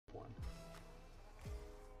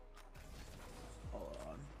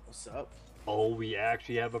Sup? Oh, we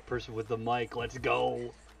actually have a person with the mic. Let's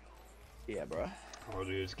go. Yeah, bro. Oh,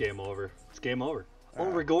 dude, it's game over. It's game over. Oh,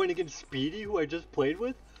 Alright. we're going against Speedy, who I just played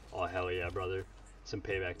with? Oh, hell yeah, brother. Some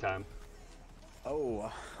payback time.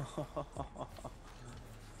 Oh.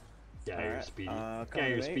 Get out of here, Alright. Speedy. Get out of Coming to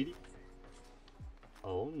here, me. Speedy.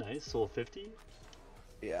 Oh, nice. Soul 50.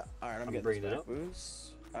 Yeah. Alright, I'm getting bringing this it back up.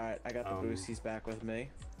 boost. Alright, I got the boost. He's back with me.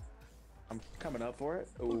 I'm coming up for it.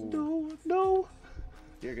 Ooh. Oh, no, no.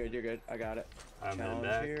 You're good, you're good. I got it. I'm heading Challenge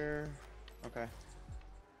back. here. Okay.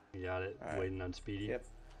 You got it. All right. Waiting on Speedy. Yep.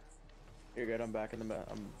 You're good. I'm back in the.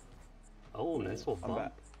 Oh, nice little I'm bump.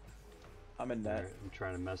 back. I'm in net. Alright, I'm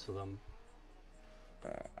trying to mess with him.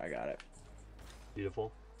 I got it.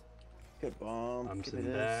 Beautiful. Good bump. I'm Give me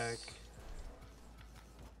sitting back. this.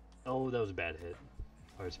 Oh, that was a bad hit.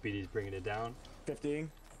 Alright, Speedy's bringing it down. 50.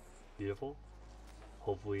 Beautiful.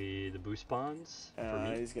 Hopefully the boost spawns for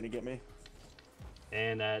me. He's gonna get me.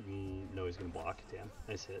 And that, no, he's gonna block. Damn,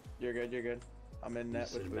 nice hit. You're good. You're good. I'm in net with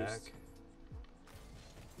Sitting boost. back.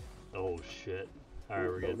 Oh shit. Alright,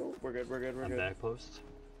 we're good. No, we're good. We're good. We're I'm good. back post.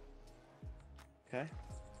 Okay.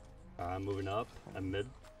 I'm moving up. I'm mid.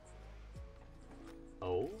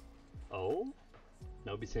 Oh. Oh.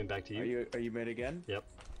 No, be sending back to you. Are you mid again? Yep.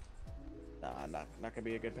 Nah, not gonna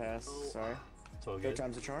be a good pass. Oh. Sorry. It's all Third good.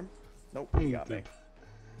 time's a charm. Nope. You got me.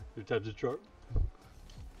 Third time's a charm.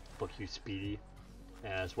 Fuck you, Speedy.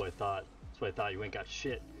 Yeah, that's what I thought. That's what I thought. You ain't got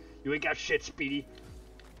shit. You ain't got shit, Speedy.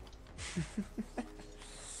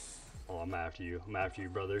 Oh, I'm after you. I'm after you,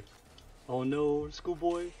 brother. Oh no,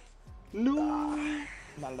 schoolboy. No.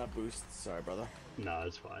 Not enough boost. Sorry, brother. Nah,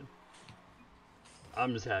 it's fine.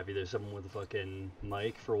 I'm just happy there's someone with a fucking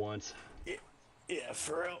mic for once. Yeah,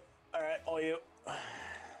 for real. All right, all you.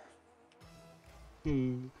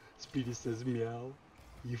 Speedy says meow.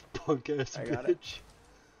 You punk ass I got it. bitch.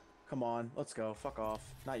 Come on, let's go. Fuck off.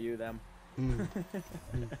 Not you, them.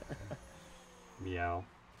 Meow.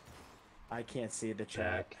 I can't see the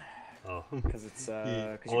chat Back. Oh. because it's He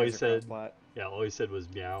because always you guys are said, cross-plat. yeah, all he said was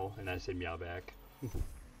meow, and I said meow back.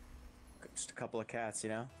 Just a couple of cats, you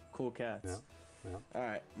know, cool cats. Yeah. Yeah. All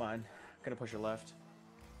right, mine. Gonna push your left.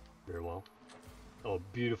 Very well. Oh,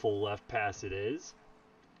 beautiful left pass it is.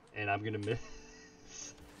 And I'm gonna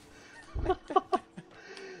miss.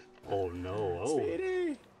 Oh no. Oh.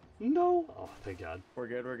 Speedy. No. Oh, thank God. We're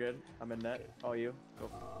good. We're good. I'm in net. Okay. All you. Go.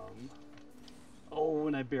 Oh,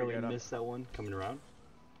 and I barely good, missed that one. Coming around.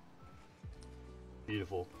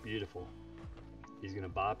 Beautiful. Beautiful. He's gonna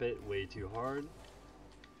bop it way too hard.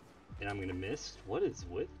 And I'm gonna miss. What is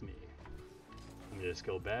with me? Let me just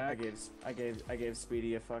go back. I gave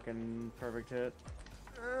Speedy a fucking perfect hit.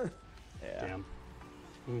 Yeah. Damn.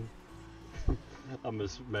 I'm gonna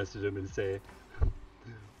message him and say,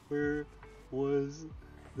 where was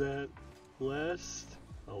that last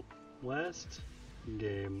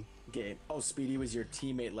game? Oh, Speedy was your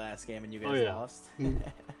teammate last game and you guys lost.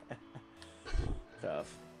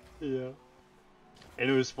 Tough. Yeah. And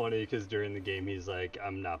it was funny because during the game he's like,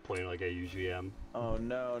 I'm not playing like I usually am. Oh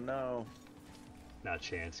no, no. Not a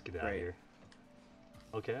chance. Get out of here.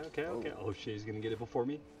 Okay, okay, okay. Oh shit, he's gonna get it before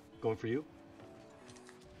me. Going for you.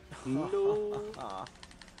 No.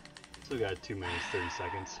 Still got 2 minutes 30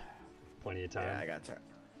 seconds. Plenty of time. Yeah,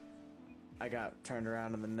 I got turned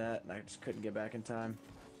around in the net and I just couldn't get back in time.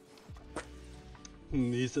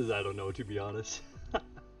 He says I don't know, to be honest.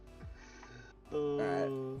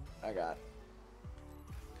 Alright, I got.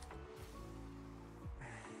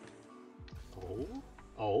 Oh?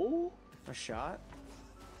 Oh? A shot?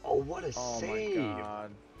 Oh, what a save! Oh my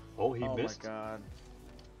god. Oh, he missed. Oh my god.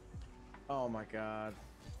 Oh my god.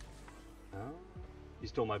 Oh, he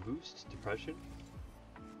stole my boost. Depression.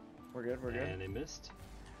 We're good, we're good. And they missed.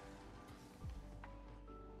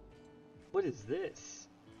 What is this?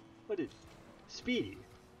 What is... Speedy,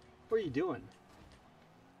 what are you doing?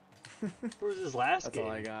 Where was his last That's game?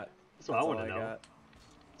 all I got. That's what I want to know.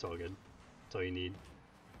 It's all good. That's all you need.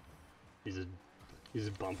 He's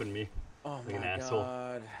just bumping me Oh like an my asshole.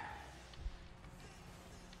 god.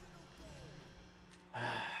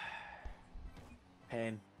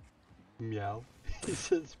 Pain. Meow. He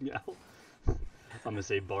says meow. I'm gonna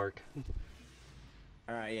say bark.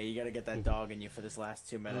 Alright, yeah, you gotta get that dog in you for this last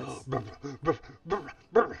 2 minutes.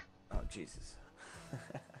 Oh, Jesus.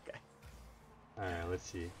 Okay. Alright, let's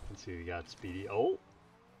see. Let's see what we got, Speedy. Oh!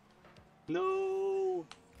 No!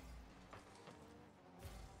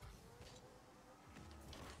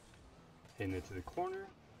 Hitting it to the corner.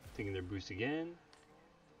 Taking their boost again.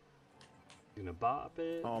 Gonna bop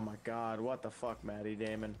it. Oh my god, what the fuck, Matty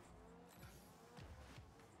Damon?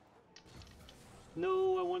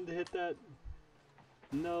 No, I wanted to hit that.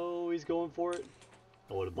 No, he's going for it.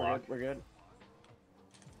 Oh, what a block. We're good.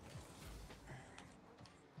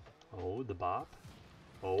 Oh, the bop.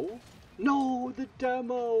 Oh. No, the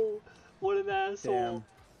demo! What an asshole. Damn.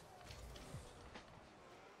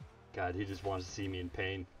 God, he just wants to see me in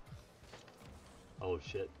pain. Oh,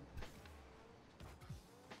 shit.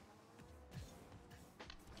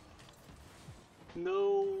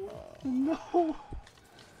 No. No.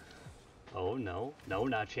 Oh, no. No,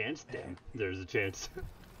 not chance. Damn. There's a chance.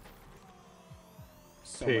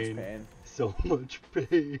 So Pain. much pain. So much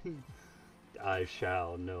pain. I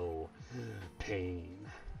shall know pain.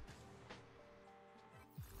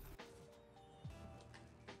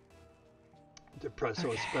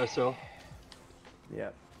 Depresso espresso.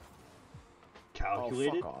 Yep.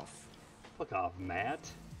 Calculated. Oh, fuck off. Fuck off, Matt.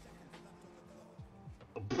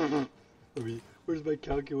 I mean, where's my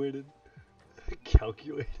calculated?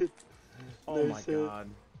 Calculated. Oh Nice my hit. god.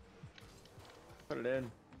 Put it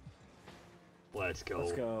in. Let's go.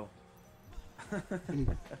 Let's go.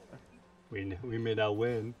 We may not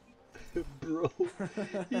win. Bro.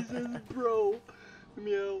 He says bro.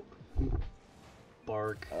 Meow.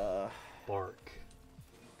 Bark. Bark.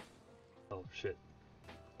 Oh shit.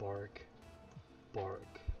 Bark.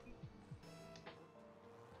 Bark.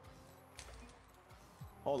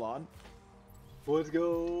 Hold on. Let's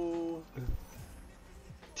go.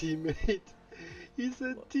 Teammate. He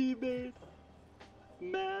said teammate.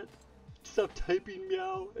 Matt, stop typing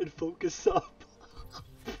meow and focus up.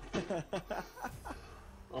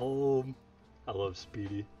 I love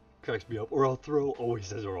Speedy. Cracks me up. Or I'll throw. Oh, he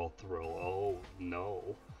says or I'll throw. Oh,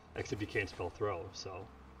 no. Except he can't spell throw, so.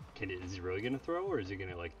 Is he really gonna throw, or is he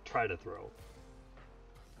gonna, like, try to throw?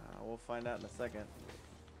 We'll find out in a second.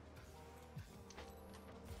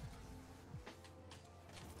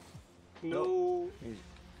 No. Nope.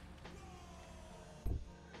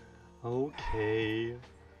 Okay.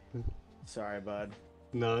 Sorry, bud.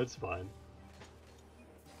 No, it's fine.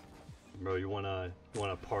 Bro, you wanna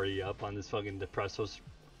party up on this fucking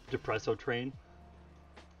depresso train?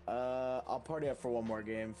 I'll party up for one more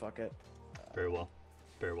game. Fuck it. Very well.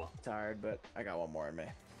 Very well. Tired, but I got one more in me.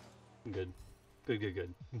 Good.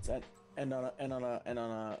 Good. And on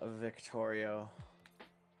a Victorio.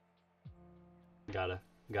 Gotta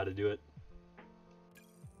do it.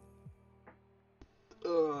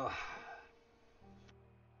 Ugh.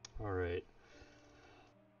 Alright.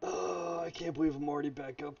 I can't believe I'm already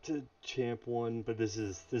back up to Champ 1, but this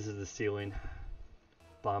is the ceiling.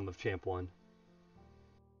 Bottom of Champ 1.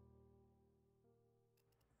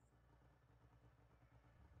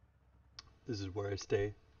 This is where I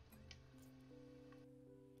stay.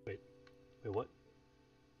 Wait, what?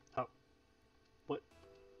 How? What?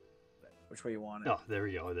 Which way you want it? Oh, there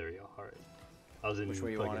we go, alright. I was in Which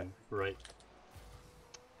way you want it? Right.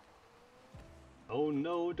 Oh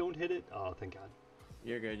no, don't hit it. Oh, thank God.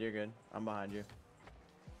 You're good. I'm behind you.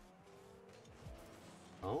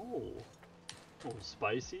 Oh. Oh,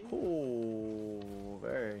 spicy? Oh,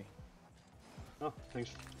 very. Oh, thanks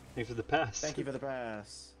for the pass. Thank you for the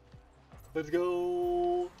pass. Let's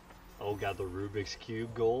go. Oh, got the Rubik's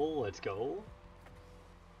Cube goal. Let's go.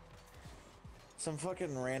 Some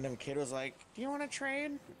fucking random kid was like, "Do you want to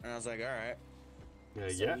trade?" And I was like, "All right." So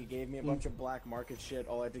Yeah. he gave me a bunch of black market shit.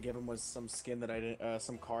 All I had to give him was some skin that I didn't,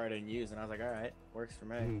 some car I didn't use, and I was like, "All right, works for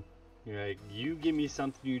me." You're like, you give me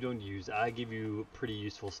something you don't use. I give you pretty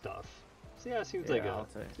useful stuff. So yeah, seems like a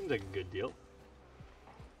good deal.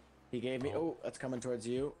 He gave me. Oh, that's coming towards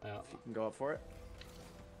you. Yeah. If you can go up for it.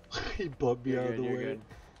 He bumped me out of the way.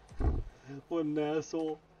 What an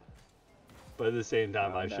asshole. But at the same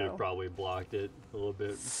time, I should have probably blocked it a little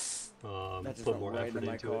bit. That just put went more right effort into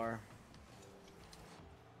my into car.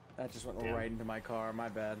 That just went right into my car. My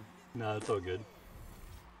bad. No, it's all good.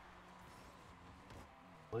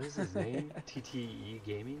 What is his name? TTE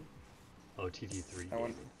Gaming? Oh, TT3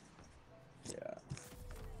 Gaming. Yeah.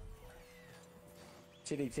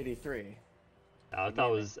 TT3. I thought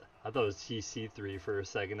it was TC3 for a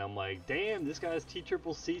second. I'm like, damn, this guy's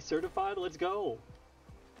TCCC certified. Let's go.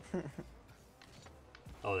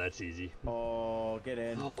 Oh, that's easy. Oh, get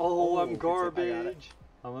in. Oh, I'm garbage.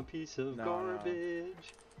 I'm a piece of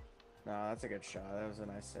garbage. No, that's a good shot. That was a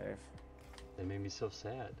nice save. That made me so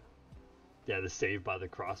sad. Yeah, the save by the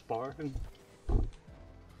crossbar.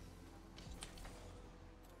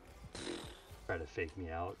 Try to fake me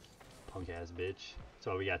out, punk ass bitch.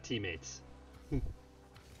 So we got teammates.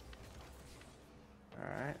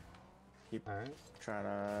 Alright. Keep trying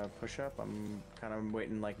to push up. I'm kind of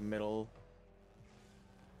waiting like middle.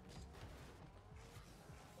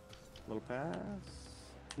 Little pass.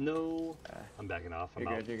 No. I'm backing off. I'm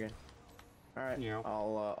out. You're good. Alright. Yeah.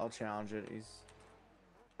 I'll challenge it.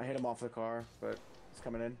 I hit him off the car, but It's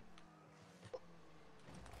coming in.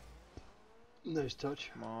 Nice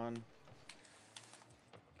touch. Come on.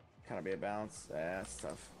 Kind of be a bounce. Yeah, that's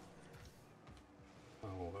tough.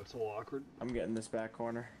 Oh, that's a little awkward. I'm getting this back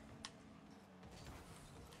corner.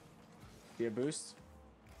 Do you have boost?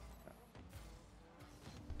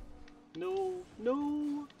 No,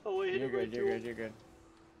 no. Oh, I hit You're it right good, you're to good, him. you're good.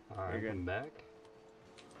 Alright, You're good. come back.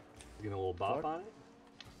 Get a little bop Fuck. on it.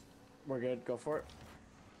 We're good, go for it.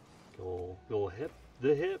 Get a little hip.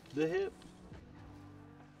 The hip, the hip.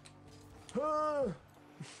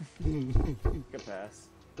 Good pass.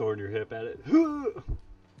 Throwing your hip at it.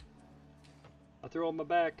 I throw on my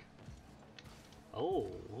back. Oh,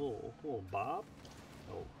 little bop.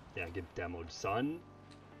 Oh, yeah, get demoed, son.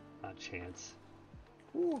 Not a chance.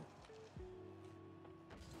 Ooh.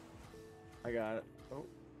 I got it. Oh.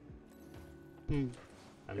 I'm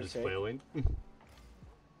Good just take. flailing.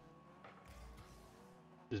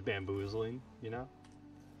 Just bamboozling, you know?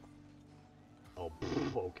 Oh,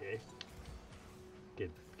 okay.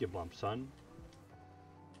 Get bumped, son.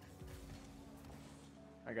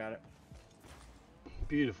 I got it.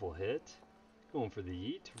 Beautiful hit. Going for the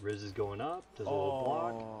yeet. Riz is going up. Does a little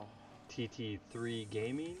block. TT3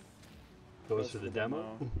 Gaming. Goes for the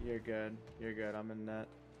demo. You're good. You're good. I'm in net.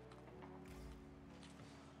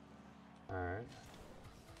 Alright.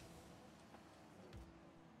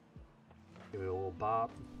 Give it a little bop.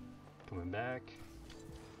 Coming back.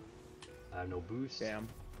 I have no boost. Damn.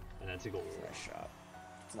 And that's a goal. Nice shot.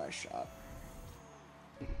 It's a nice shot.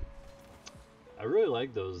 I really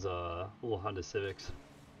like those little Honda Civics.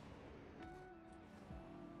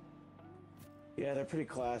 Yeah, they're pretty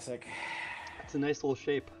classic. It's a nice little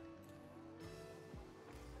shape.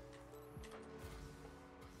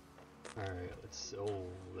 Alright, let's. Oh,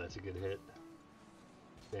 that's a good hit.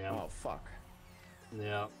 Damn. Oh, fuck.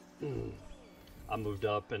 Yeah. I moved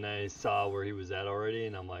up and I saw where he was at already,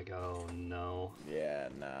 and I'm like, oh no. Yeah,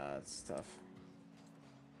 nah, it's tough.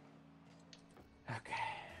 Okay.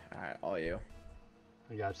 Alright, all you.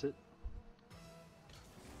 I got it.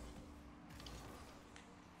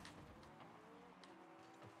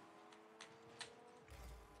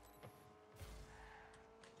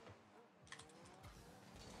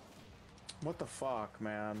 What the fuck,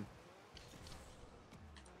 man?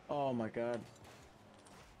 Oh my god.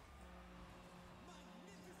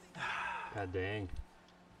 God dang.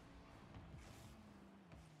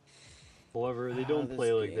 However, they don't this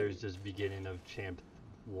play like game. there's just beginning of champ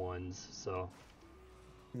ones, so.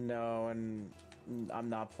 No, and I'm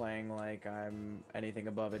not playing like I'm anything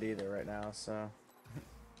above it either right now, so.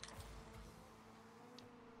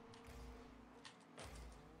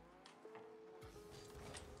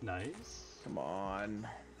 Nice. Come on.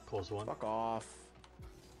 Close one. Fuck off.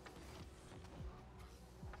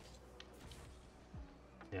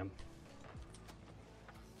 Damn.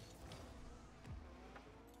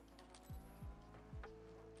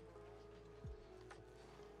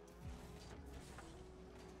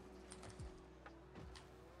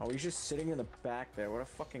 Oh, he's just sitting in the back there. What a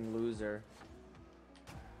fucking loser.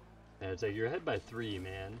 Yeah, it's like you're ahead by 3,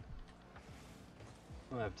 man.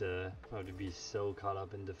 I don't have to be so caught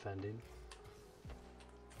up in defending.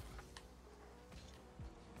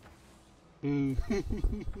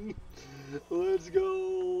 Let's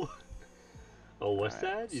go. Oh, what's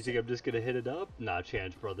that? You think I'm just gonna hit it up? Nah,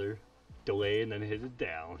 chance, brother. Delay and then hit it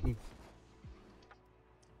down.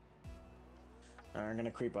 I'm gonna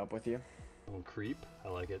creep up with you. Oh, creep. I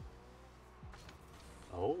like it.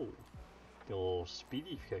 Oh. Get a little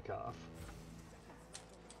speedy kickoff.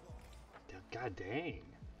 God dang.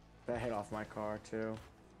 That hit off my car too.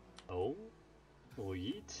 Oh. Little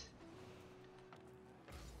yeet.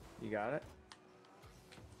 You got it?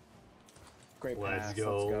 Great Let's pass.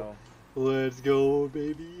 go. Let's go. Let's go,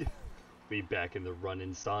 baby. Be back in the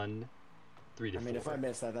running, son. 3 to 4. I mean, if I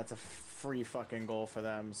miss that, that's a free fucking goal for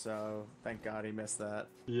them, so thank God he missed that.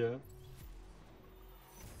 Yeah.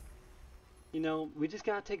 You know, we just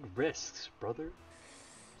gotta take risks, brother.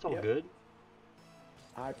 It's all good.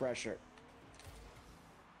 High pressure.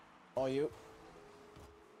 All you.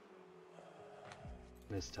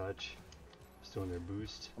 Missed touch. Still in their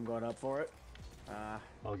boost. I'm going up for it.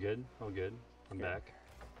 All good. All good. I'm Okay. back.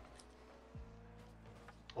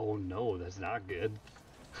 Oh no, that's not good.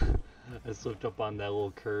 I slipped up on that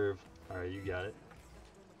little curve. Alright, you got it.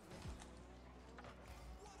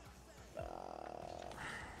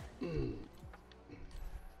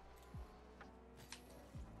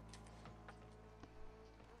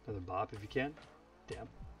 Another bop if you can. Damn.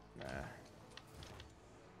 Nah.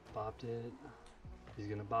 Bopped it. He's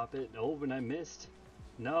gonna bop it. Oh, and I missed.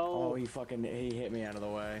 No. Oh, he hit me out of the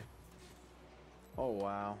way. Oh,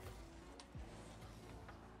 wow.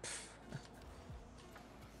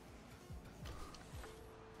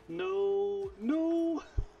 No, no.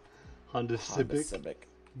 Honda Honda Civic. Civic.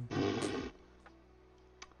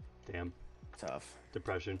 Damn. Tough.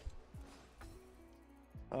 Depression.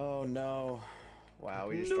 Oh no. Wow,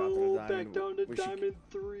 we just dropped to the No, back diamond. down to We should. diamond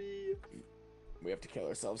 3. We have to kill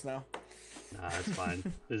ourselves now. Nah, that's fine.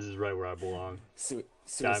 This is right where I belong. Suicide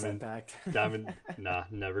Diamond, pact. diamond. Nah,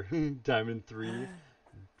 never. Diamond 3.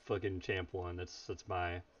 Fucking champ 1. That's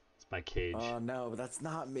my cage. Oh no, but that's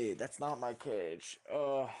not me. That's not my cage.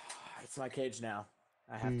 Oh, it's my cage now.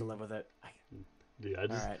 I have to live with it. Dude, All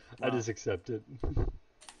right. I Well, just accept it. all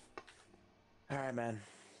right, man.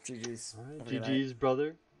 GG's. All right, Have a good night. GG's,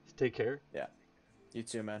 brother. Take care. Yeah. You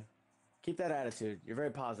too, man. Keep that attitude. You're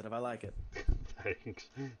very positive. I like it. Thanks.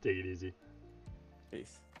 Take it easy.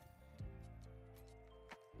 Peace.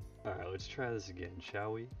 All right, let's try this again,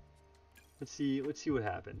 shall we? Let's see what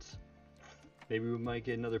happens. Maybe we might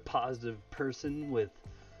get another positive person with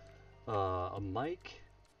a mic,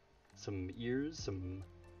 some ears, some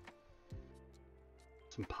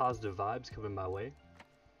positive vibes coming my way.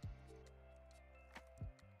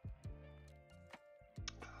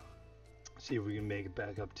 See if we can make it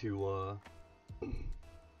back up to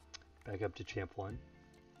champ 1.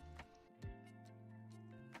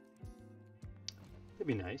 That'd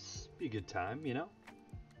be nice. Be a good time, you know?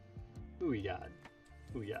 Who we got?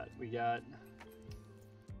 We got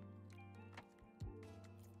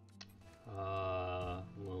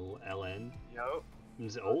little LN. Yo.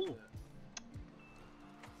 Oh.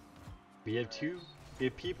 We have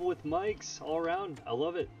people with mics all around. I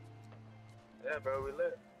love it. Yeah, bro, we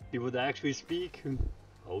lit. People that actually speak.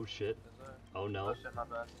 Oh shit. Oh no. Oh shit, my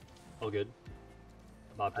bad. Oh good.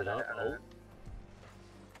 Mopped it up. I Oh.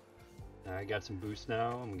 Alright, got some boost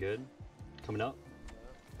now. I'm good. Coming up.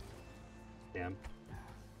 Damn.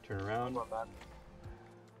 Turn around. My bad.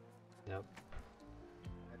 Yep.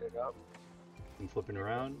 Hit it up. I'm flipping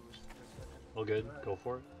around. All good. Go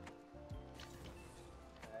for it.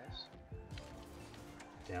 Nice.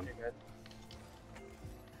 Damn. You're good.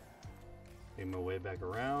 Make my way back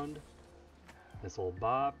around. This old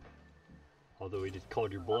bop. Although he just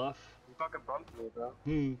called your bluff. You fucking bumped me, bro.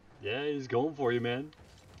 Yeah, he's going for you, man.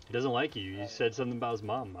 He doesn't like you. You said something about his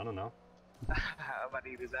mom. I don't know. I'm about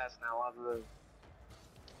to eat his ass now. I'll do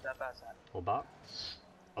that fast at. Old bop.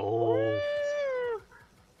 Oh.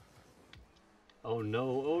 Oh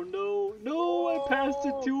no. Oh no. No, I passed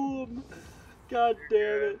it to him. God damn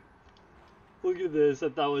it. Look at this. I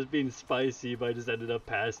thought I was being spicy, but I just ended up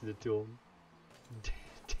passing it to him.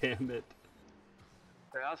 Damn it.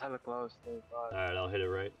 Yeah, I was hella close. Thank God. Alright, I'll hit it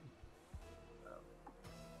right.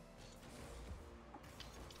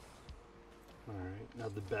 Alright,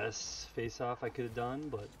 not the best face-off I could have done,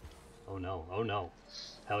 but... Oh no, oh no.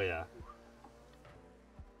 Hell yeah.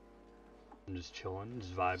 I'm just chilling,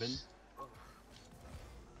 just vibing.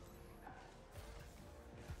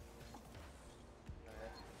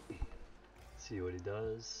 See what he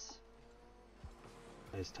does.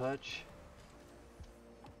 Nice touch.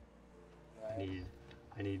 Nice.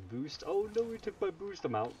 I need boost. Oh no, he took my boost.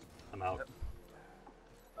 I'm out. I'm out.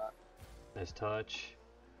 Yep. Nice touch.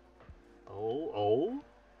 Oh.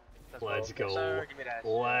 Let's go. Sir, give me that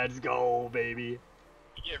Let's go, baby.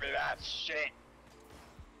 shit. Give me that shit.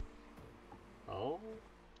 Oh.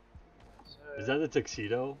 Sir. Is that the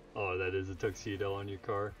tuxedo? Oh, that is a tuxedo on your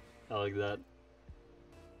car. I like that.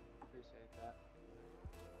 Appreciate that.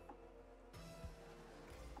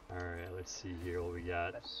 Alright, let's see here what we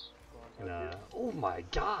got. That's going on, dude. Oh my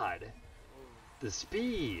god! The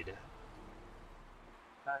speed!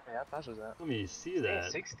 How fast was that? Let me see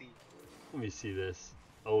that. 60. Let me see this.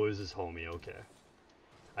 Oh, it was his homie, okay.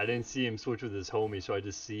 I didn't see him switch with his homie, so I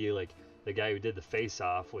just see like the guy who did the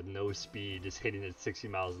face-off with no speed just hitting at 60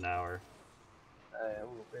 miles an hour.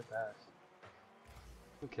 Ooh, way fast.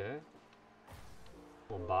 Okay.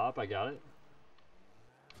 Well, bop, I got it.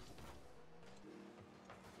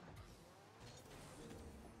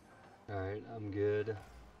 Alright, I'm good.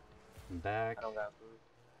 I'm back. I don't got food.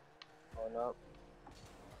 Going up.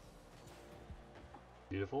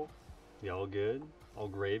 Beautiful. Yeah, all good. All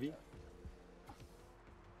gravy.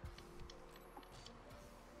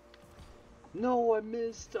 No, I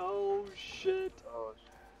missed. Oh, shit. Oh,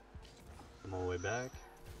 shit. I'm all the way back.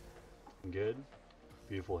 I'm good.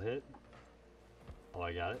 Beautiful hit. Oh,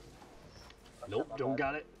 I got it. Nope, don't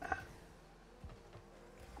got it.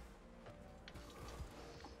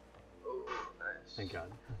 Oh, nice. Thank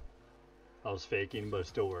God. I was faking, but it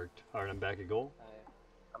still worked. Alright, I'm back at goal.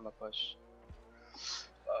 I'm gonna push.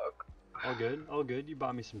 Fuck. All good, all good. You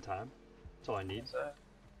bought me some time. That's all I need. Yes, sir.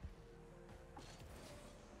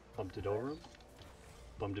 Bumped it over him.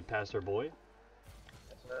 Bumped it past our boy.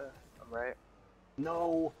 Yes, sir. I'm right.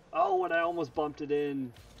 No! Oh, and I almost bumped it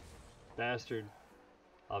in. Bastard.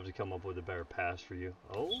 I'll have to come up with a better pass for you.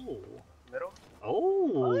 Oh. Middle?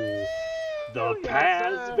 Oh. The Yes,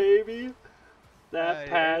 pass, sir. baby. That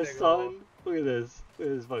Yeah, pass, there you son. go. Look at this. Look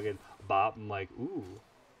at this fucking bop. I'm like, ooh.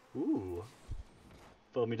 Ooh.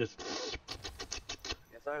 But let me just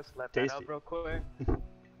Yes, sir. Slap that tasty. up real quick.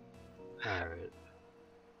 Alright.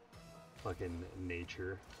 Fucking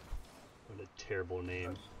nature. What a terrible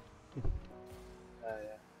name.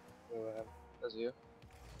 Yeah. That's you.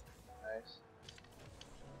 Nice.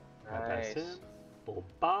 I passed Nice. him. Little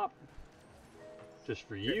bop. Just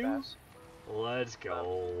for Good you. pass. Let's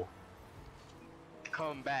go.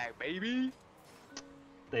 Come back, baby.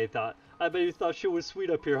 They thought, I bet you thought shit was sweet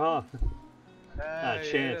up here, huh? Not a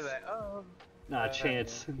chance. Like, oh. Not a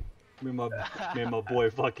chance. me, and my boy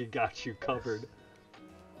fucking got you covered.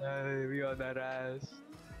 Hey, we on that ass.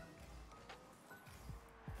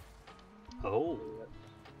 Oh.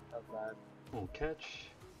 Not bad. Won't catch.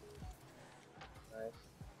 Nice.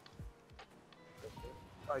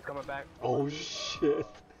 Oh, he's coming back. Oh shit.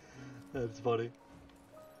 That's funny.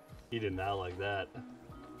 He did not like that.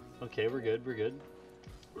 Okay, we're good, we're good.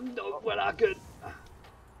 No, we're not good. Yeah,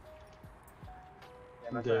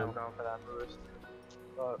 that's Damn. why I'm going for that boost.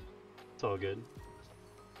 Fuck. It's all good.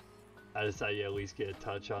 I just thought you at least get a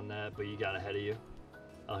touch on that, but you got ahead of you.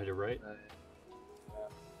 I'll hit it right.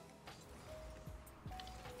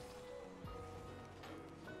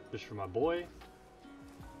 Just for my boy.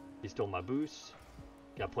 He stole my boost.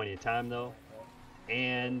 Got plenty of time though.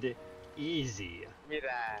 And easy. Give me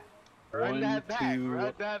that. Run One, that back. two.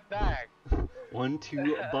 Run that back. 1,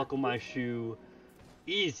 2, buckle my shoe.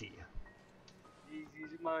 Easy.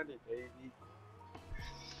 Easy money, baby.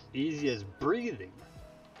 Easy as breathing.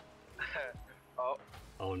 Oh.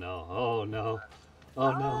 Oh no, oh no.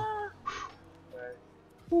 Oh no. Right.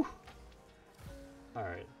 Whew.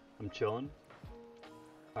 Alright, I'm chilling.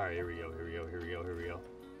 Alright, here we go, here we go, here we go, here we go.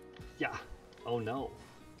 Yeah. Oh no.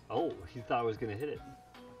 Oh, he thought I was gonna hit it.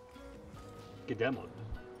 Get demoed.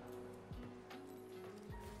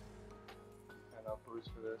 And I'll boost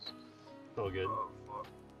for this. It's all good. Oh, fuck.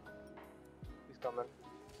 He's coming.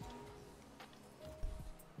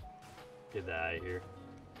 Get that out of here.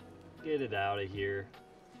 Get it out of here.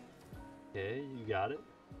 Okay, you got it.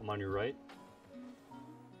 I'm on your right.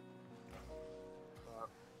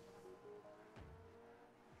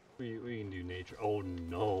 We can do nature. Oh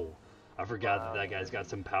no. I forgot that guy's got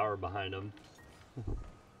some power behind him.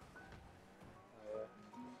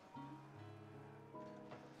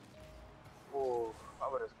 Oh, I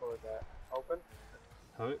would have scored that. Open?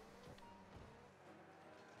 Alright.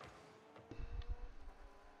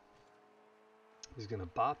 He's gonna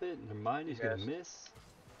bop it. Never mind, he's gonna miss.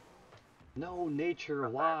 No, nature,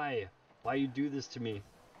 why? Why you do this to me?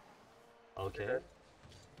 Okay.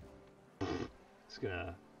 Just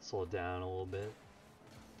gonna slow it down a little bit.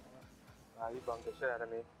 You bumped the shit out of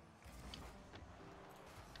me.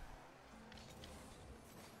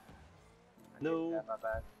 No. Yeah, my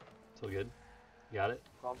bad. It's all good. You got it?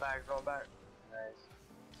 Going back, going back. Nice.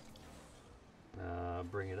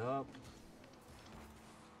 Bring it up.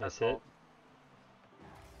 That's Nice hit. cool.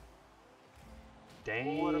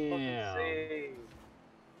 Damn. What a fucking save.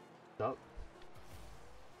 Up.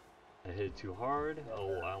 I hit it too hard.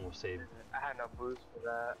 Oh, I almost saved. I had no boost for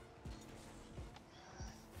that.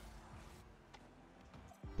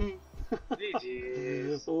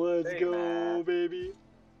 GG's. Let's Hey, go, man. baby.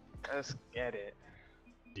 Let's get it.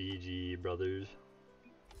 GG, brothers.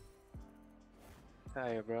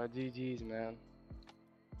 Hey, bro. GG's, man.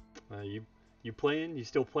 You playing? You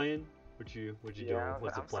still playing? What you doing?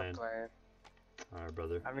 What's the I'm plan? still playing. All right,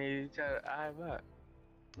 brother. I mean, I bet.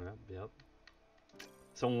 Yep.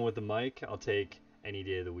 Someone with a mic, I'll take any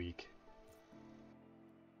day of the week.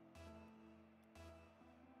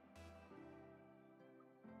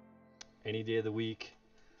 Any day of the week,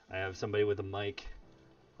 I have somebody with a mic.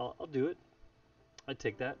 I'll do it. I'd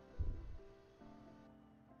take that.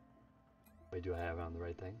 Wait, do I have it on the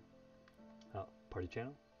right thing? Oh, party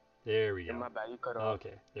channel? There we go. My bad, you cut off.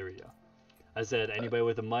 Okay, there we go. I said anybody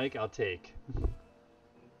with a mic, I'll take.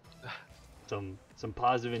 Some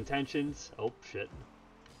positive intentions. Oh shit.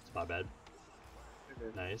 It's my bad.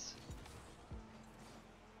 Nice.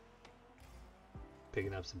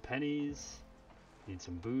 Picking up some pennies. Need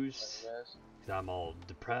some boosts. Cause I'm all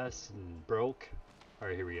depressed and broke.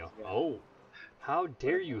 Alright, here we go. Oh! How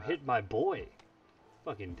dare you hit my boy?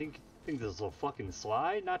 Fucking think this will fucking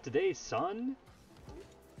slide? Not today, son!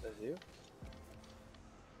 That's you?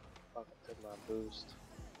 Fuck, I took my boost.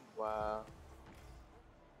 Wow.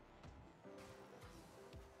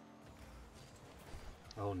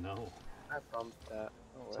 Oh no. I bumped that.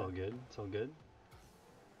 Oh, It's all good. It's all good.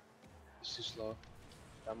 It's too slow.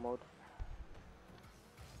 That mode.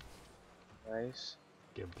 Nice.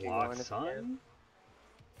 Get Keep going blocked, if you can. son.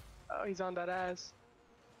 Oh, he's on that ass.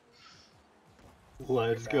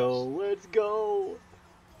 Let's go. Let's go.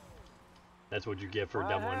 That's what you get for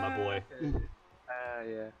demoing my boy.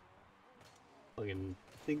 Yeah. Fucking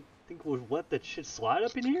think we'll let that shit slide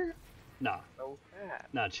up in here? Nah, No cap.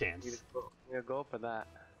 not a chance. You go for that.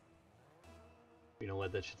 We don't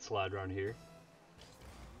let that shit slide around here.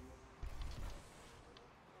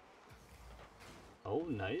 Oh,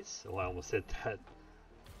 nice. Oh, I almost hit that.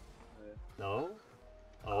 No.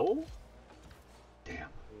 Oh. Damn.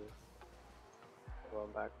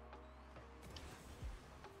 Going back.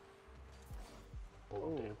 Oh,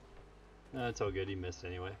 Ooh. damn. No, it's all good. He missed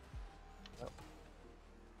anyway. Yep.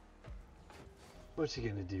 What's he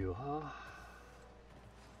gonna do, huh?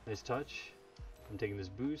 Nice touch. I'm taking this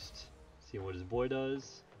boost. Seeing what his boy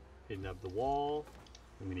does. Hitting up the wall.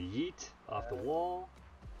 I'm gonna yeet off the wall.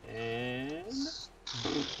 And...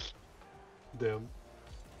 Damn.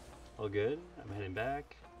 All good. I'm heading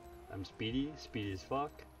back. I'm speedy. Speedy as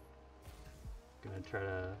fuck. Gonna try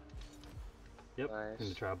to... Yep. Nice.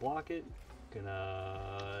 Gonna try to block it.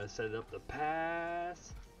 Gonna set up the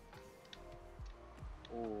pass.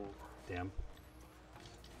 Ooh. Damn.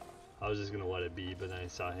 I was just gonna let it be, but then I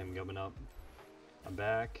saw him coming up. I'm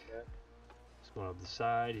back. Yeah. He's going up the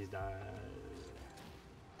side. He's not...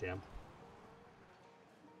 Damn.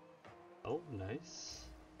 Oh, nice.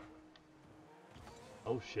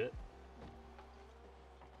 Oh, shit.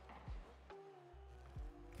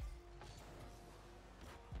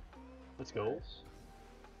 Let's go. Nice.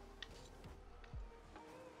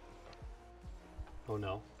 Oh,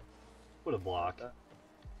 no. What a block.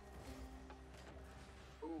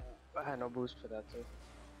 Ooh. I had no boost for that too.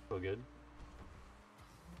 So good.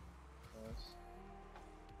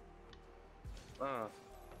 Nice.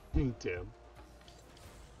 Damn.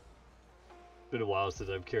 Been a while since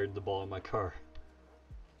I've carried the ball in my car.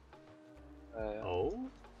 Oh?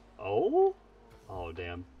 Oh? Oh,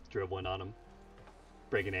 damn. Dribbling on him.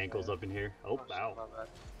 Breaking ankles up in here. Oh, ow.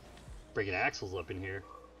 Breaking axles up in here.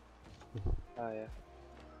 Oh, yeah.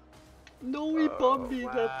 No, he bumped me,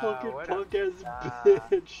 that fucking punk ass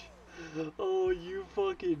bitch. Oh, you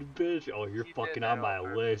fucking bitch. Oh, you're fucking on my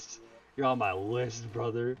list. You're on my list,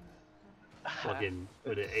 brother. Fucking,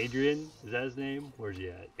 what is it, Adrian? Is that his name? Where's he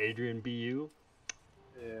at? Adrian BU?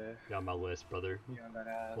 Yeah. You're on my list, brother. You're on that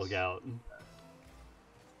ass. Look out.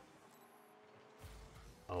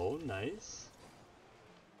 Oh, nice.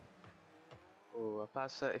 Ooh, I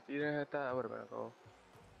passed that. If you didn't hit that, I would have been a goal.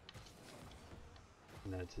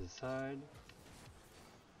 And that's his side.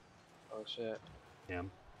 Oh shit. Damn.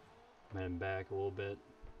 I'm heading back a little bit.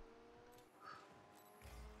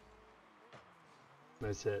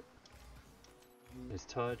 Nice hit. Nice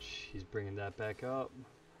touch. He's bringing that back up.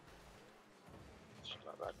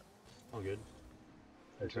 Not bad. All good.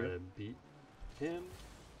 I try to beat him.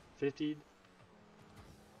 50'd.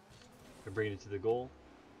 I'm bringing it to the goal.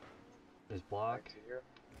 Nice block.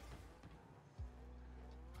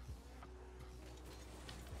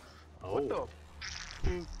 Oh. What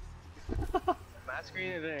the? My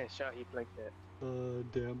screen it didn't show. He blinked it.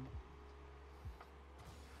 Damn.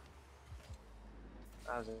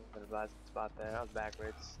 I was in the bad spot there. I was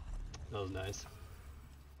backwards. That was nice.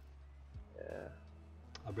 Yeah.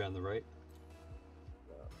 I'll be on the right.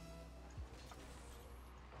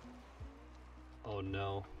 Oh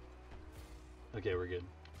no. Okay, we're good.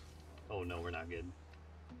 Oh no, we're not good.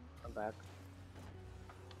 I'm back.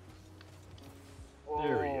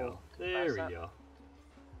 There we go. Whoa. There we Pass go.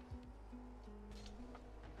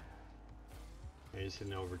 He's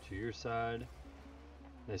heading over to your side.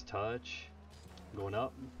 Nice touch. Going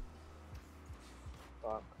up.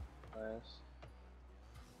 Fuck. Nice.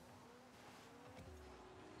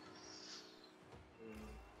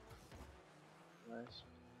 Nice.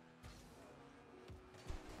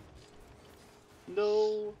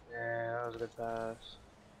 No. Yeah, that was a good pass.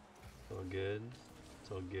 It's all good.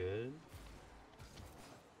 It's all good.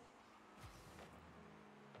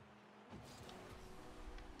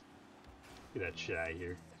 Get that shit out of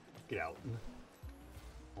here. Get out.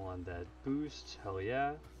 On that boost. Hell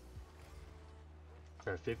yeah.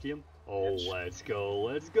 Try to 50 him. Oh, let's go.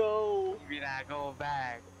 Let's go. You're not going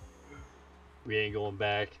back. We ain't going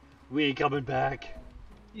back. We ain't coming back.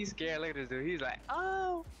 He's scared. Look at this dude. He's like,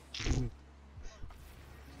 oh.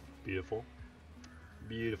 Beautiful.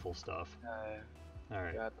 Beautiful stuff.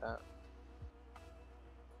 Alright. Got that.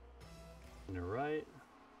 On the right.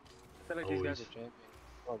 I feel like these guys are champions.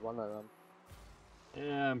 Well, one of them.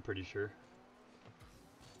 Yeah, I'm pretty sure.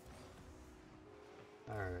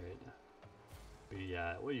 Alright.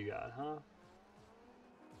 Yeah, what you got, huh?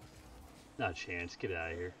 Not a chance. Get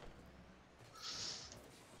out of here.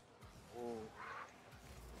 Ooh.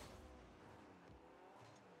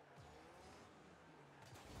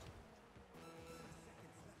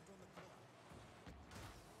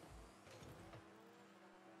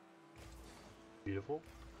 Beautiful.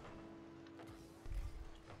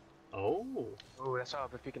 Oh. Ooh, that's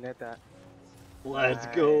off if you can hit that. Let's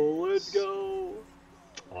go. Let's go.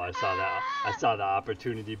 Oh, I saw that. I saw the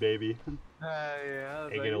opportunity, baby. Yeah, I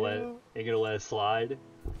was Ain't like, gonna let it slide.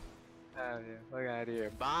 yeah, look out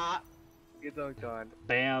here. Bop! Get dunked on.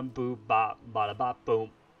 Bam, boop, bop, bada, bop, boom,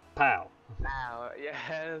 pow. Ow,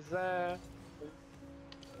 yes,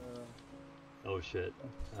 Oh shit.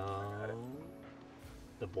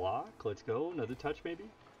 The block. Let's go. Another touch, maybe.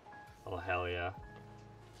 Oh hell yeah.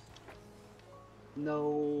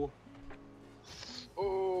 No.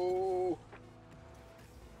 Oh!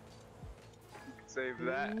 Save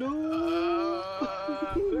that. No.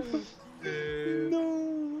 Dude.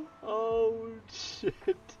 No. Oh shit.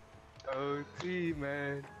 OT,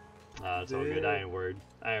 man. Nah, it's all good. I ain't worried.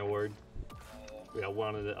 I ain't worried. Yeah, I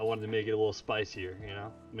wanted to make it a little spicier, you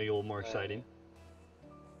know, make it a little more exciting.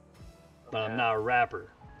 But I'm not a rapper.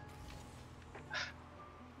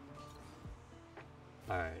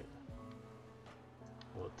 All right.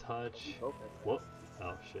 A little touch. Whoop.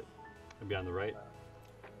 Oh shit. Maybe on the right.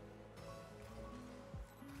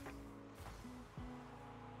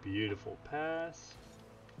 Beautiful pass.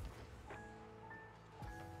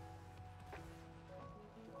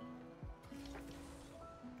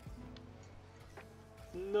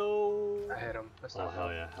 No. I hit him. That's Oh not hell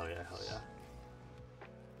bad. yeah, hell yeah, hell yeah.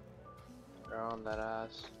 They're on that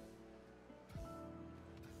ass.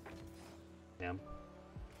 Damn.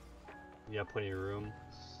 You got plenty of room.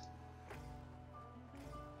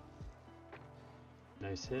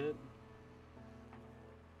 Nice hit.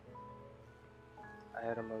 I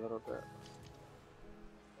hit him a little bit.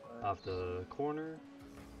 Off the corner.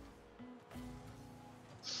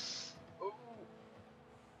 Ooh.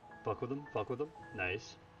 Fuck with him, fuck with him.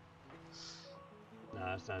 Nice.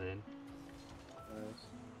 Nah, it's not in. Nice.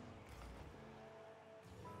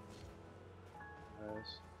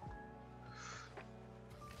 Nice.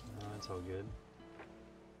 No, it's all good.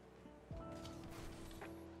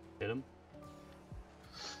 Hit him.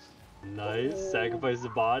 Nice. Oh. Sacrifice the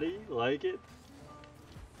body. Like it.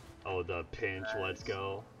 Oh, the pinch. Nice. Let's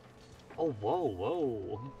go. Oh, whoa,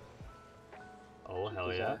 whoa. Oh, hell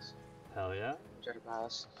His yeah. ass. Hell yeah. Try to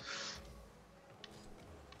pass.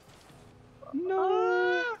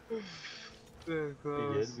 No. Very We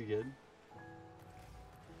close. good, we good.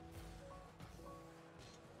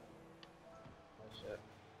 Oh shit.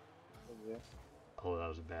 Yeah. Oh, that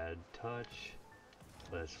was a bad touch.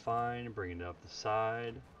 But that's fine. Bring it up the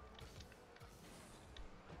side.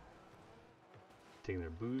 Taking their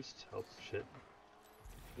boost. Oh, shit.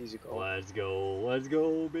 Easy goal. Let's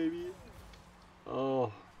go, baby.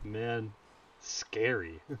 Oh, man.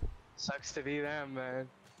 Scary. Sucks to be them, man.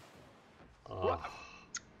 Oh,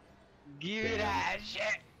 Give me damn. that shit.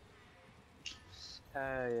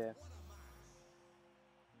 Yeah.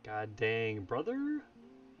 God dang, brother.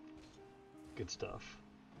 Good stuff.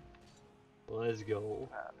 Let's go.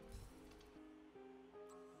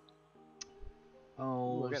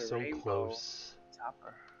 Oh, Ooh, I got a so rainbow. close.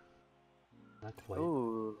 Topper. Not quite.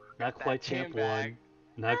 Ooh. Not got quite that chin champ bag. one.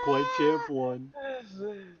 Not quite champ one.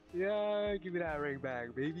 Yeah, give me that ring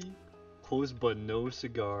bag, baby. Close but no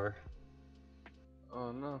cigar.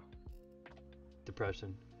 Oh no.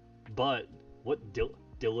 Depression. But what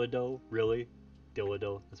Dillido? Really?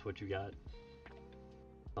 Dillido? That's what you got?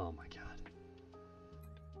 Oh my god.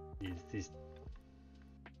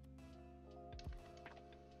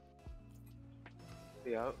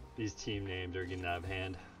 Yep. These team names are getting out of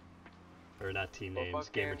hand. Or not team Well, names,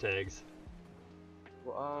 fucking- gamer tags.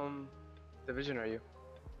 Well, division are you?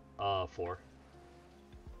 4.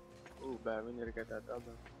 Ooh, bad. We need to get that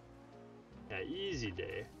double. Yeah, easy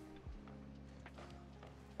day.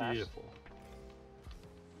 Pass. Beautiful.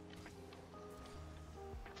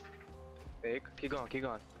 Fake. Keep going. Keep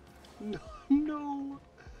going. No, no.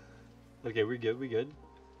 Okay, we're good. We good.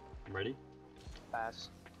 I'm ready. Pass.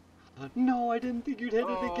 No, I didn't think you'd hit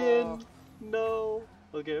it again. No.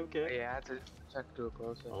 Okay, okay. Yeah, I had to check to it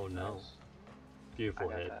closer. Oh no. Nice. Beautiful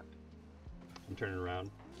I got hit. that. I'm turning around.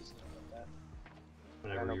 Easy about that.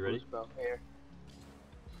 Whenever Got no you're ready. boost, bro. Here.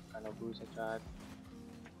 Got no boost. I tried.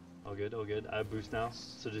 All good, all good. I have boost now,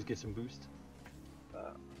 so just get some boost.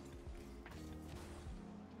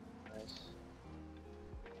 Nice.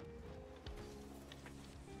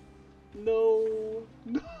 No.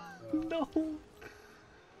 No. No.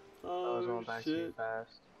 was going back too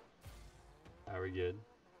fast. Are we good?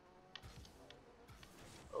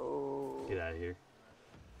 Oh. Get out of here.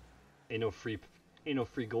 Ain't no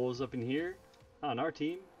free goals up in here on our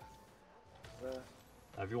team.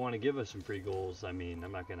 If you want to give us some free goals, I mean,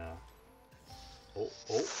 I'm not gonna. Oh.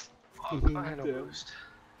 I had no boost.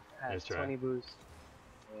 I had Nice try. 20 boost.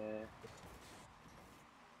 Yeah.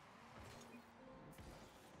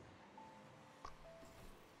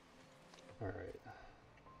 All right.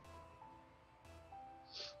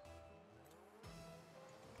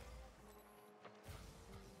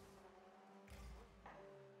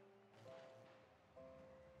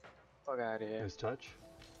 Fuck out of here. Nice touch.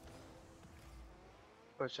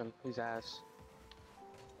 Push him. He's ass.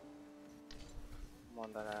 I'm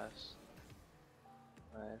on that ass.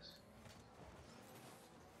 Nice.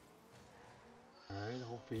 Alright,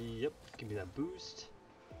 hopefully, yep, give me that boost.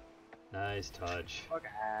 Nice touch. Fuck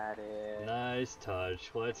out of here. Nice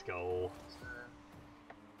touch. Let's go.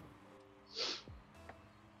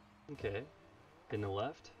 Okay. In the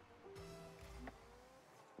left.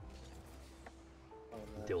 Oh,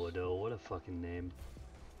 nice. Dildo, what a fucking name.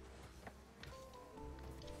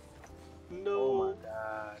 No. Oh my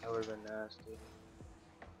god, that would've been nasty.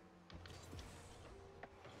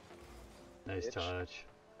 Nice Bitch. touch.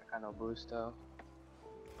 I got no boost though.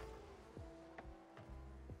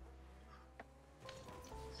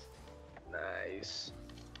 Nice.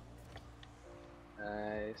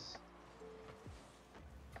 Nice.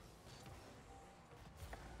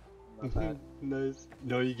 Not bad. Nice.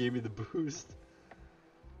 No, you gave me the boost.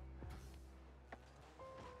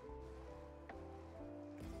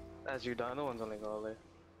 That's you done. The one's only goalie.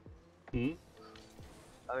 Hmm?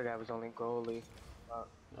 The other guy was only goalie.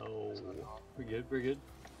 Oh, we're good, we're good.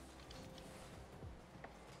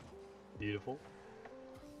 Beautiful.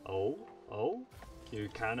 Oh, you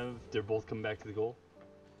kind of, they're both coming back to the goal.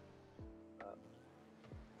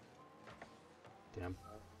 Damn.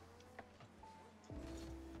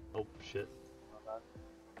 Oh, shit.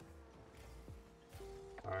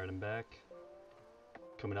 Alright, I'm back.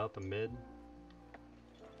 Coming up, I'm mid.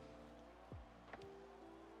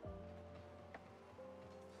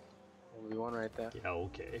 Only one right there. Yeah,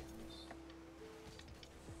 okay.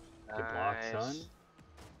 Nice. Get blocked, son.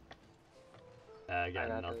 I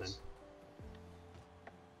got nothing. This.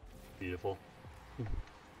 Beautiful.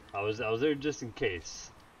 I was there just in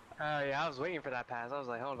case. Yeah, I was waiting for that pass. I was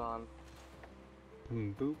like, hold on.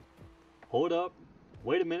 Boop. Hold up.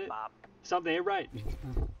 Wait a minute. Bop. Something ain't right.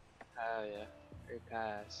 Hell yeah. Great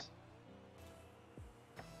pass.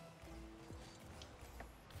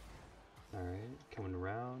 Alright, coming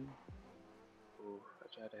around. Ooh, I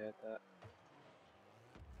tried to hit that.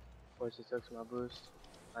 Force he took my boost.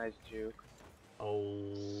 Nice juke.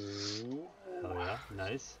 Oh, hell yeah,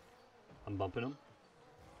 nice. I'm bumping him.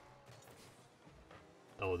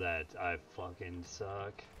 Oh, that, I fucking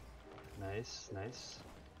suck. Nice, nice.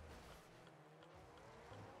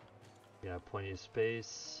 Yeah, plenty of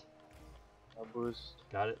space. No boost.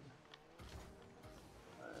 Got it.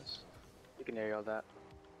 Nice. You can aerial that.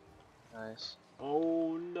 Nice.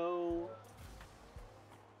 Oh no.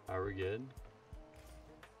 Are we good?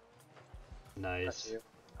 Nice. That's you.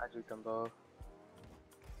 I juked them both.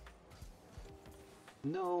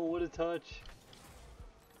 No, what a touch.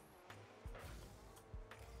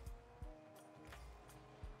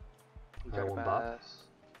 You Alright, got a one bop. pass.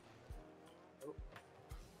 Oh.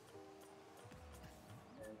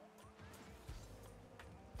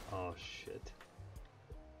 Oh shit.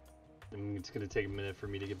 It's gonna take a minute for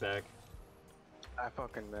me to get back. I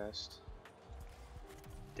fucking missed.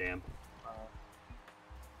 Damn.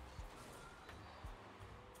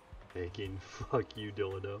 Faking. Fuck you,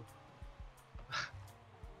 Dildo.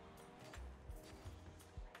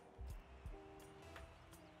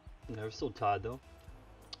 Never still tied though.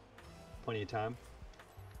 Plenty of time.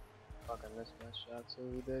 Fucking missed my shot, so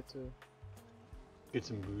we did too. Get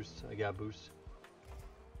some boost. I got boost.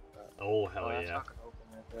 Oh hell that's yeah. fucking open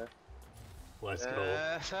right there. Let's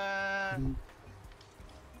Yes, go.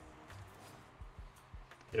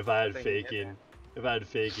 If I had think you hit faking, if I had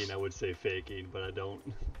faking, I would say faking, but I don't.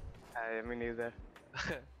 Hey, me neither.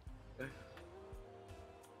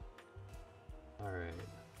 Alright.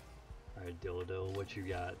 Alright, Dildo, what you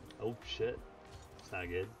got? Oh shit. It's not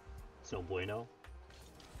good. It's no bueno.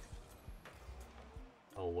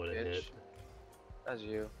 Oh, what a Bitch. hit. That's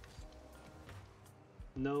you.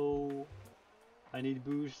 No. I need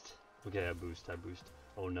boost. Okay, I boost.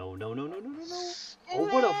 Oh no, no, no, no, no, no, no. Oh,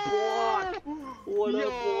 what a block! What a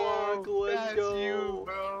block! Let's that's go! you,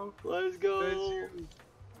 bro. Let's go! That's you.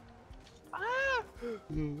 Ah!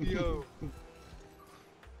 Yo.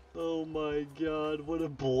 Oh my god, what a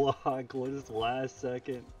block. What is last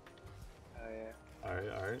second? Oh yeah.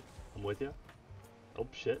 Alright. I'm with you. Oh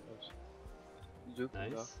shit. You can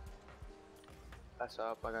go. Nice. That's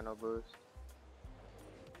up. I got no boost.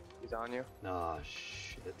 He's on you. Ah,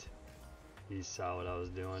 shit. He saw what I was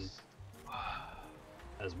doing.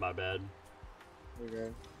 That's my bad. You're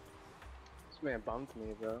good. This man bumped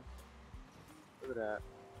me, bro. Look at that.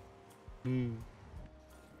 Hmm.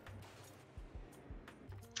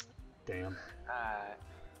 Damn. Alright.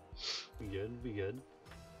 We good, we good.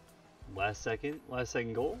 Last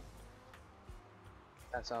second goal?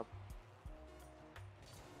 That's up.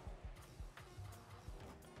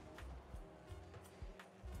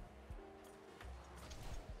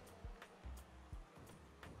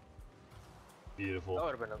 Beautiful. That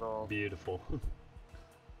would have been a goal. Beautiful.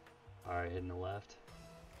 Alright, hitting the left.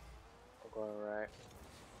 I'm going right.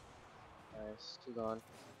 Nice. Two gone.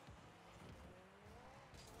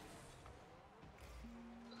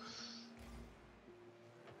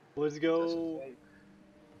 Let's That's a go. fake.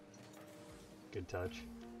 Good touch.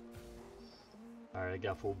 Alright, I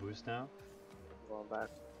got full boost now. I'm going back.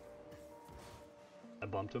 I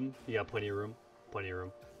bumped him. You got plenty of room. Plenty of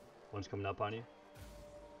room. One's coming up on you.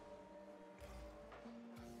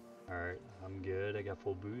 Alright, I'm good. I got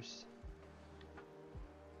full boost.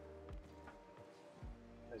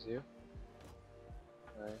 That's you.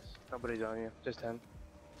 Nice. Nobody's on you. Just him.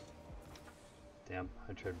 Damn,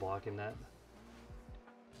 I tried blocking that.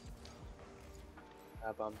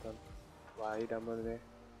 I bumped him. Wow, he downloaded me.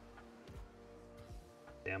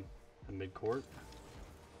 Damn, I'm mid-court.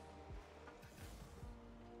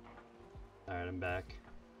 Alright, I'm back.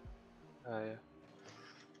 Oh yeah.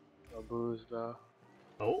 No booze, bro.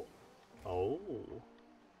 Oh! Oh!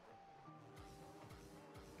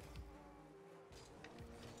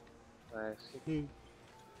 Nice.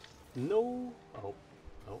 No! Oh.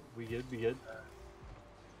 Oh, we good, we good.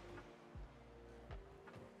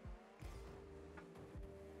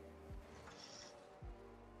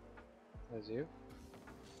 That's you.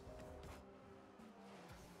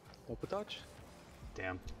 Double touch.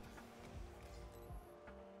 Damn.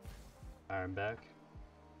 Alright, I'm back.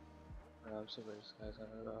 I'm super this guy's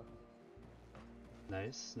gonna go.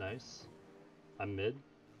 Nice, nice. I'm mid.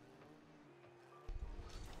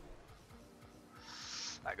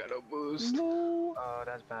 I got no boost. No! Oh,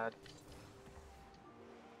 that's bad.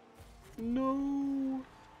 No!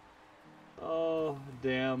 Oh,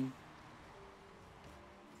 damn.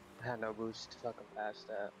 I had no boost to fucking pass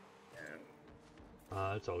that.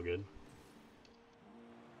 It's all good.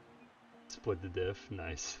 Split the diff.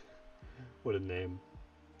 Nice. What a name.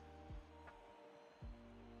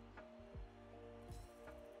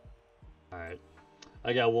 Alright.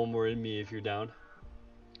 I got one more in me if you're down.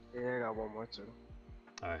 Yeah, I got one more too.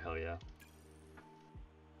 Alright, hell yeah.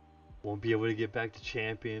 Won't be able to get back to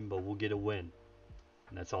champion, but we'll get a win.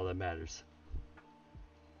 And that's all that matters.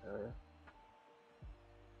 Oh yeah.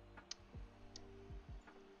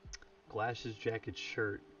 Glasses, jacket,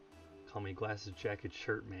 shirt. Call me glasses, jacket,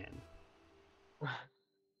 shirt man.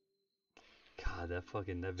 God,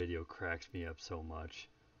 that video cracks me up so much.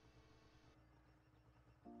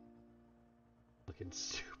 Looking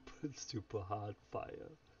super hot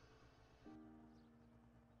fire.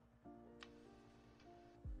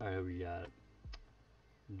 Alright, we got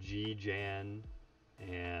G, Jan,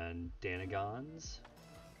 and Danagons.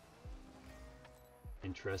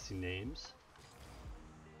 Interesting names.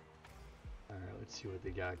 Alright, let's see what they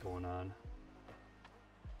got going on.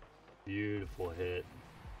 Beautiful hit.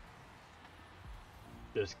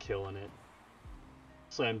 Just killing it.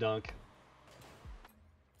 Slam dunk.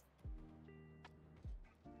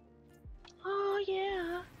 Oh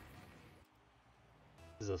yeah.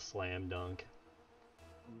 This is a slam dunk.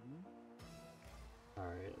 Mm-hmm.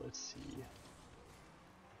 Alright, let's see.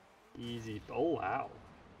 Easy. Oh, wow.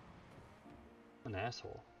 An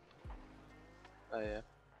asshole. Oh yeah.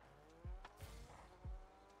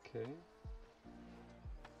 Okay.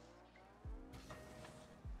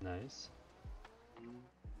 Nice.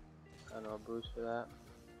 I know a boost for that.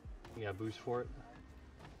 You got boost for it?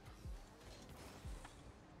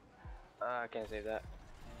 I can't save that.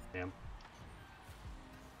 Damn.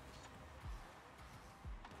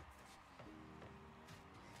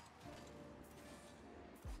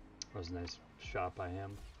 That was a nice shot by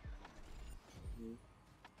him. Mm-hmm.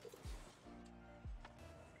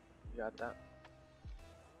 You got that?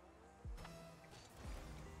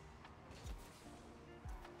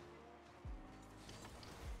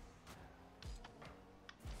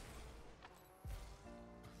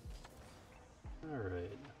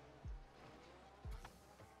 Alright.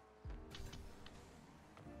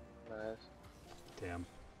 Nice. Damn.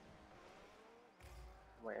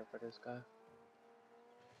 for this guy.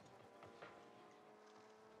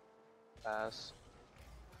 Pass.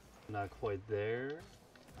 Not quite there.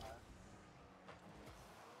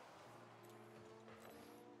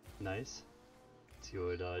 Nice. See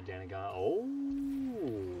what Danny got. Oh,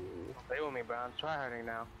 Play with me, bro. I'm tryharding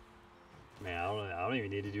now. man, I don't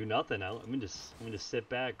even need to do nothing. Let me just sit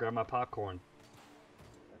back, grab my popcorn.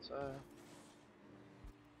 That's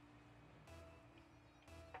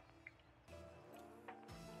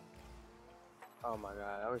Oh my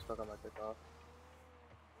god, I always fuck up my kickoff.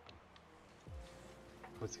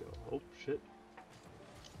 Let's go. Oh shit.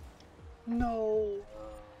 No.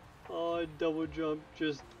 Oh, I double jumped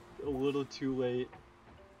just a little too late.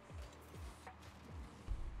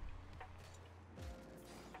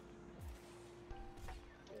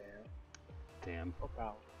 Yeah. Damn. No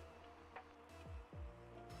problem.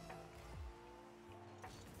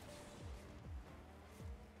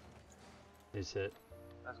 Nice hit.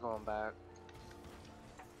 That's going back.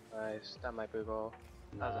 Nice. That might be a goal.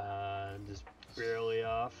 Nah, just barely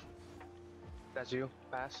off. That's you.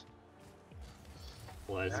 Pass.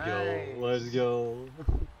 Let's Nice. go. Let's go.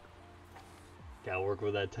 Gotta work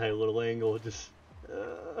with that tight little angle. Just.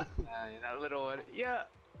 That little one. Yeah.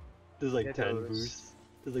 There's like Get 10 those. boosts.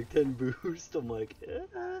 There's like 10 boosts. I'm like,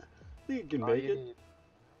 I think I can All make you it. need.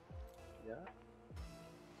 Yeah.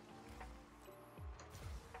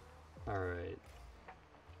 Alright.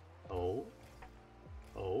 Oh.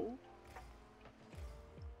 Oh.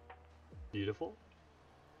 Beautiful.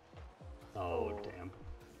 Oh, damn.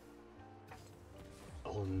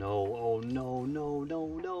 Oh no, oh no, no, no,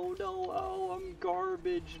 no, no. Oh, I'm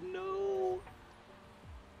garbage. No.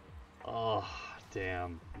 Oh,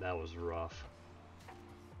 damn. That was rough.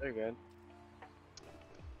 They're good.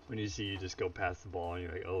 When you see you just go past the ball and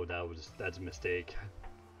you're like, oh, that's a mistake.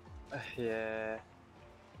 Yeah.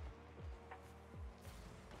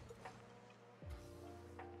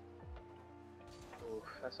 Ooh,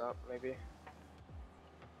 that's up, maybe.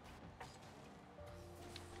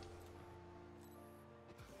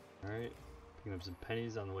 Alright. Picking up some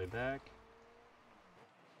pennies on the way back.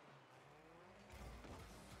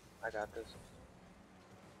 I got this.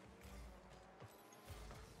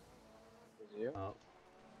 Is you? Oh.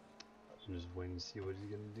 I'm just waiting to see what he's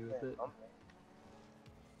gonna do with it.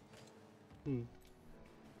 Hmm.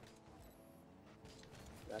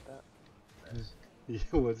 Got that? Nice. Yeah,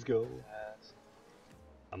 let's go. Yes.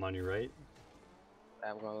 I'm on your right.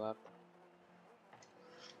 I'm going left.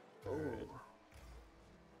 Ooh. Alright.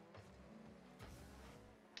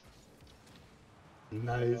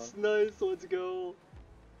 Nice, nice, let's go.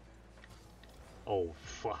 Oh,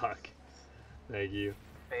 fuck. Thank you.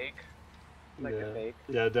 Fake. Like yeah. a fake.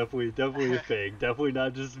 Yeah, definitely a fake. Definitely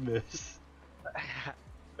not just miss.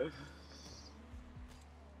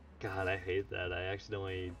 God, I hate that. I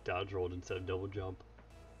accidentally dodge rolled instead of double jump.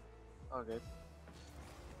 Oh, good.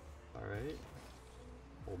 Alright.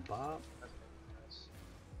 Old bop. Nice.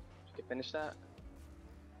 You can finish that?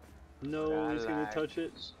 No, he's gonna Relax. touch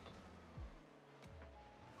it.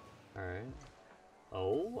 Alright.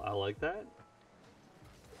 Oh, I like that.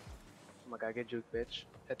 Oh my god, get juke, bitch.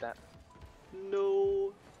 Hit that.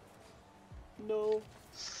 No. No.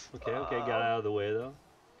 Okay, okay, got out of the way though.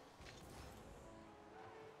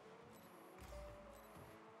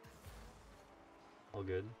 All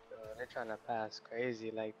good. They're trying to pass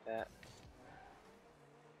crazy like that.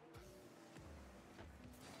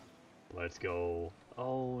 Let's go.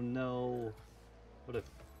 Oh no. What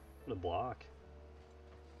a block.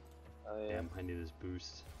 Oh yeah. Damn, I need this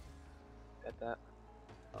boost. Get that.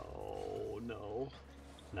 Oh no.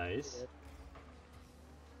 Nice. Good.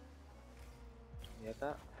 You get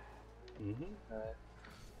that? Mm-hmm. Alright.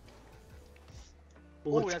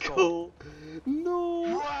 Let's let's go. go.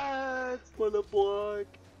 No. What? What a block.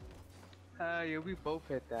 Yeah, we both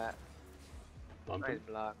hit that. Bumpy. Nice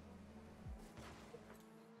block.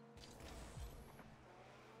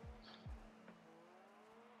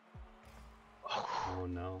 Oh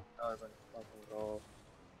no. Oh, I'm gonna fucking go.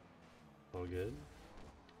 All good.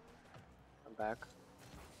 I'm back.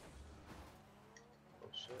 Oh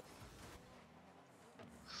shit.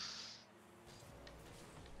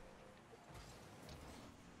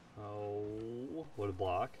 Oh, what a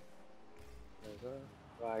block. There's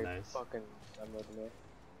a guy Nice. fucking done with me.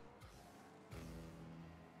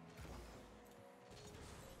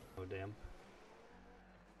 Oh damn.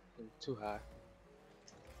 Too high.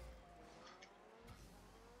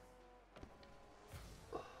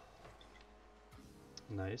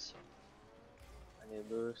 Nice. I need a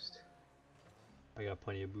boost. I got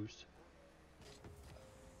plenty of boost.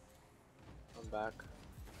 I'm back.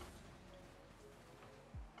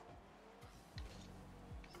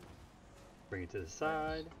 Bring it to the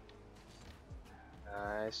side.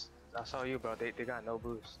 Nice. I saw you, bro. They got no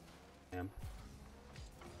boost. Damn.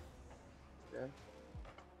 Yeah.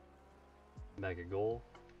 Mega goal.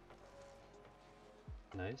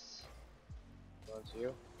 Nice. Going to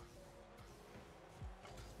you.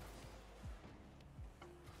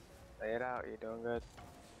 Lay it out. You're doing good.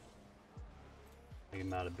 Make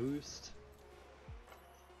him out of boost.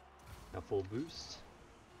 Now full boost.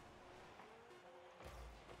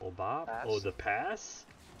 Full bop. Pass. Oh, the pass.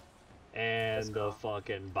 And the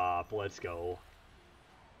fucking bop. Let's go.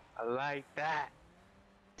 I like that.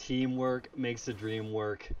 Teamwork makes the dream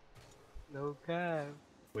work. No cap.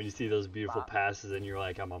 When you see those beautiful Bop. passes and you're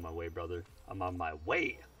like, I'm on my way, brother. I'm on my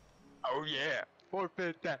way. Oh yeah.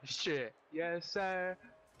 Forfeit that shit. Yes, sir.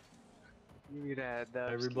 Give me that.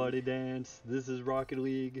 Dubsky. Everybody dance. This is Rocket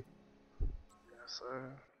League. Yes, sir.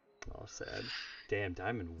 Oh, sad. Damn,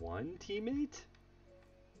 Diamond 1 teammate?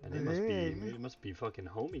 And it must be fucking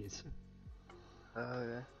homies.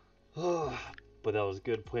 Oh yeah. But that was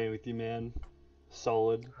good playing with you, man.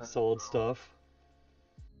 Solid stuff.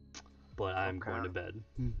 But I'm going to bed.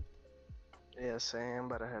 Yeah, same.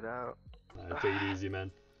 Better head out. Take it easy,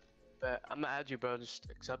 man. But I'm gonna add you, bro. Just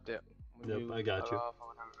accept it. Yep, I got you.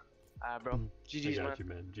 Alright, bro. GG's, I man. got you,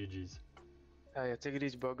 man. GG's. Hell yeah. Take it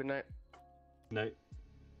easy, bro. Good night. Night.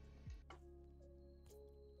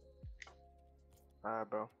 Alright,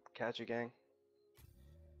 bro. Catch you, gang.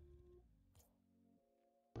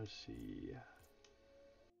 Let's see.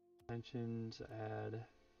 Mentions, add.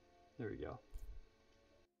 There we go.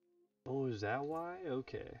 Oh, is that why?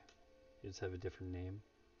 Okay. You just have a different name.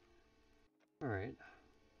 Alright.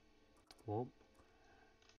 Well,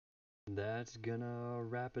 that's gonna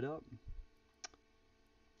wrap it up.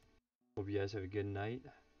 Hope you guys have a good night.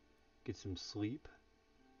 Get some sleep.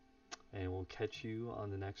 And we'll catch you on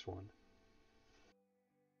the next one.